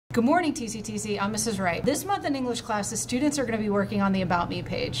Good morning, TCTC. I'm Mrs. Wright. This month in English class, the students are going to be working on the About Me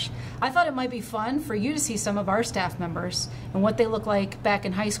page. I thought it might be fun for you to see some of our staff members and what they look like back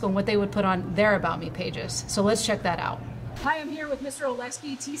in high school and what they would put on their About Me pages. So let's check that out. Hi, I'm here with Mr.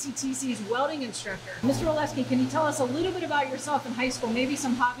 Oleski, TCTC's welding instructor. Mr. Oleski, can you tell us a little bit about yourself in high school, maybe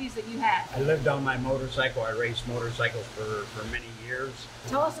some hobbies that you had? I lived on my motorcycle. I raced motorcycles for many years.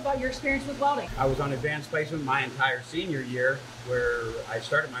 Tell us about your experience with welding. I was on advanced placement my entire senior year where I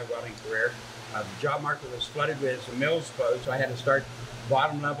started my welding career. The job market was flooded with some mills closed, so I had to start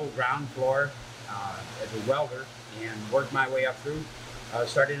bottom level, ground floor as a welder and worked my way up through.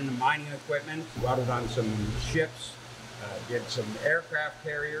 Started in the mining equipment, welded on some ships, did some aircraft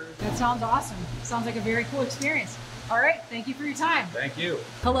carriers. That sounds awesome. Sounds like a very cool experience. All right, thank you for your time. Thank you.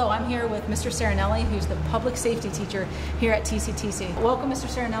 Hello, I'm here with Mr. Serenelli, who's the public safety teacher here at TCTC. Welcome, Mr.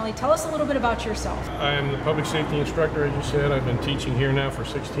 Serenelli. Tell us a little bit about yourself. I am the public safety instructor, as you said. I've been teaching here now for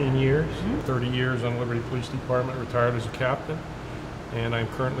 16 years, 30 years on Liberty Police Department, retired as a captain, and I'm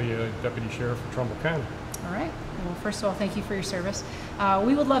currently a deputy sheriff for Trumbull County. All right. Well, first of all, thank you for your service.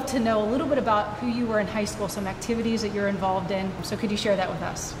 We would love to know a little bit about who you were in high school, some activities that you're involved in. So could you share that with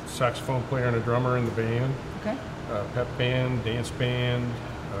us? Saxophone player and a drummer in the band. Okay. Pep band, dance band,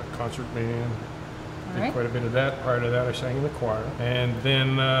 concert band. All Did quite a bit of that. Prior to that, I sang in the choir. And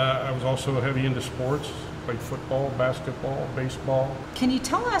then I was also heavy into sports. Played football, basketball, baseball. Can you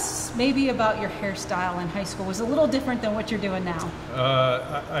tell us maybe about your hairstyle in high school? Was it a little different than what you're doing now?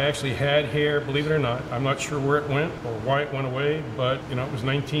 I actually had hair, believe it or not. I'm not sure where it went or why it went away, but you know, it was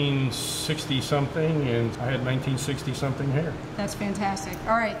 1960 something and I had 1960 something hair. That's fantastic.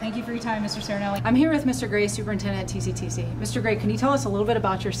 All right, thank you for your time, Mr. Serenelli. I'm here with Mr. Gray, superintendent at TCTC. Mr. Gray, can you tell us a little bit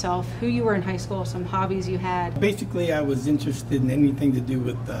about yourself, who you were in high school, some hobbies you had? Basically, I was interested in anything to do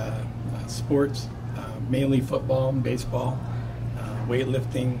with sports. Mainly football and baseball,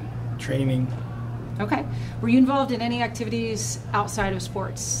 weightlifting, training. Okay. Were you involved in any activities outside of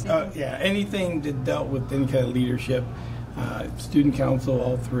sports? Yeah, anything that dealt with any kind of leadership, student council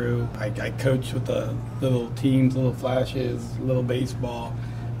all through. I coached with the little teams, little flashes, little baseball.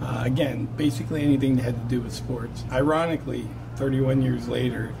 Again, basically anything that had to do with sports. Ironically, 31 years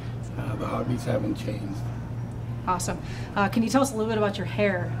later, the hobbies haven't changed. Awesome. Can you tell us a little bit about your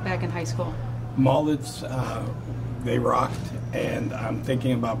hair back in high school? Mullets, they rocked, and I'm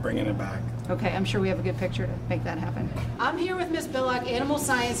thinking about bringing it back. Okay, I'm sure we have a good picture to make that happen. I'm here with Ms. Billock, animal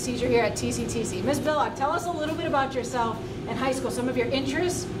science teacher here at TCTC. Ms. Billock, tell us a little bit about yourself in high school, some of your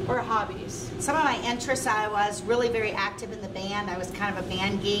interests or hobbies. Some of my interests, I was really very active in the band. I was kind of a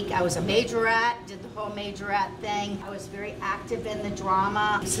band geek. I was a majorette, did the whole majorette thing. I was very active in the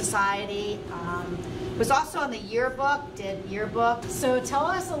drama society. Was also in the yearbook, did yearbook. So tell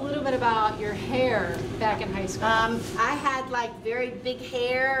us a little bit about your hair back in high school. I had like very big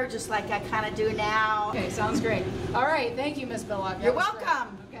hair, just like I kind of do now. Okay, sounds great. All right, thank you, Ms. Billock. You're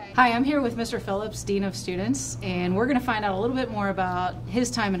welcome. Okay. Hi, I'm here with Mr. Phillips, Dean of Students, and we're going to find out a little bit more about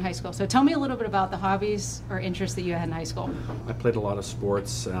his time in high school. So tell me a little bit about the hobbies or interests that you had in high school. I played a lot of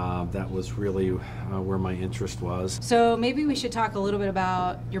sports. That was really where my interest was. So maybe we should talk a little bit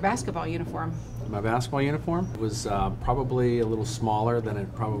about your basketball uniform. My basketball uniform was probably a little smaller than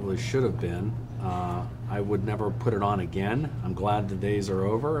it probably should have been. I would never put it on again. I'm glad the days are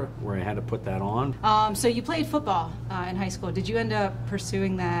over where I had to put that on. So you played football in high school. Did you end up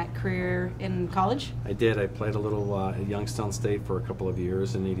pursuing that career in college? I did. I played a little at Youngstown State for a couple of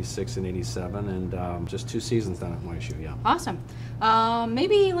years in '86 and '87, and just 2 seasons down at YSU. Yeah. Awesome.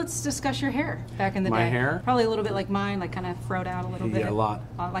 Maybe let's discuss your hair back in the day. My hair? Probably a little bit like mine, like kind of throwed out a little bit. Yeah, a lot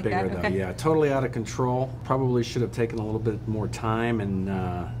like bigger that. though. Okay. Yeah, totally out of control. Probably should have taken a little bit more time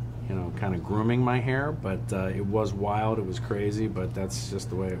and you know, kind of grooming my hair, but it was wild, it was crazy, but that's just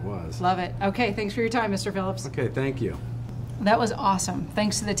the way it was. Love it. Okay, thanks for your time, Mr. Phillips. Okay, thank you. That was awesome.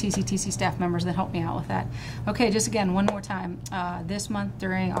 Thanks to the TCTC staff members that helped me out with that. Okay, just again, one more time. This month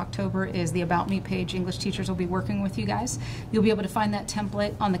during October is the About Me page. English teachers will be working with you guys. You'll be able to find that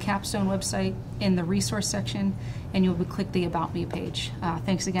template on the Capstone website in the resource section, and you'll click the About Me page.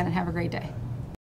 Thanks again and have a great day.